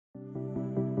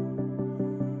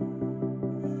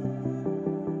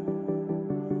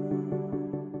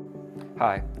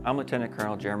Hi, I'm Lieutenant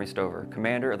Colonel Jeremy Stover,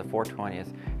 Commander of the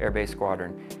 420th Air Base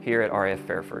Squadron here at RAF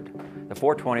Fairford. The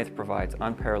 420th provides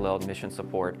unparalleled mission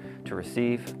support to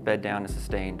receive, bed down, and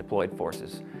sustain deployed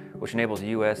forces, which enables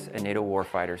U.S. and NATO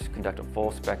warfighters to conduct a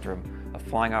full spectrum of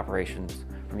flying operations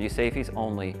from USAFE's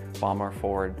only bomber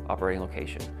forward operating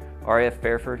location. RAF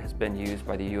Fairford has been used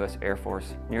by the U.S. Air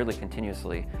Force nearly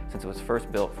continuously since it was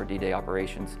first built for D-Day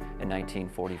operations in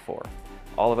 1944.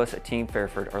 All of us at Team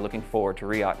Fairford are looking forward to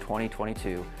RIAT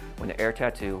 2022 when the Air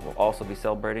Tattoo will also be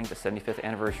celebrating the 75th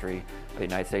anniversary of the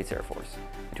United States Air Force.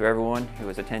 And to everyone who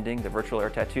is attending the Virtual Air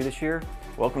Tattoo this year,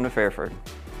 welcome to Fairford.